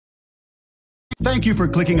Thank you for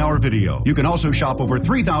clicking our video. You can also shop over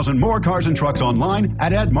 3,000 more cars and trucks online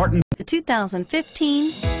at Ed Martin. The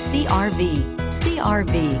 2015 CR-V.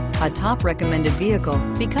 CR-V, a top recommended vehicle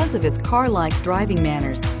because of its car-like driving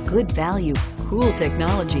manners, good value, cool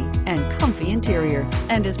technology, and comfy interior,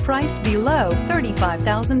 and is priced below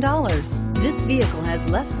 $35,000. This vehicle has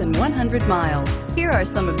less than 100 miles. Here are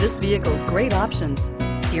some of this vehicle's great options: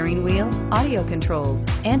 steering wheel audio controls,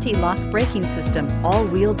 anti-lock braking system,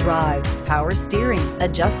 all-wheel drive, power steering,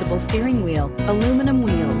 adjustable steering wheel, aluminum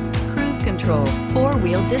wheels, cruise control,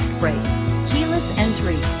 four-wheel disc brakes, keyless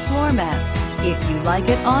entry, floor mats. If you like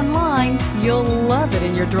it online, you'll love it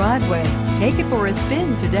in your driveway. Take it for a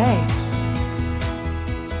spin today.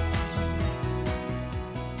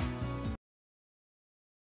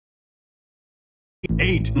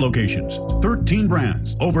 8 locations, 13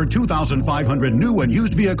 brands, over 2,500 new and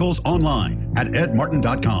used vehicles online at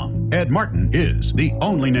edmartin.com. Ed Martin is the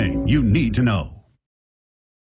only name you need to know.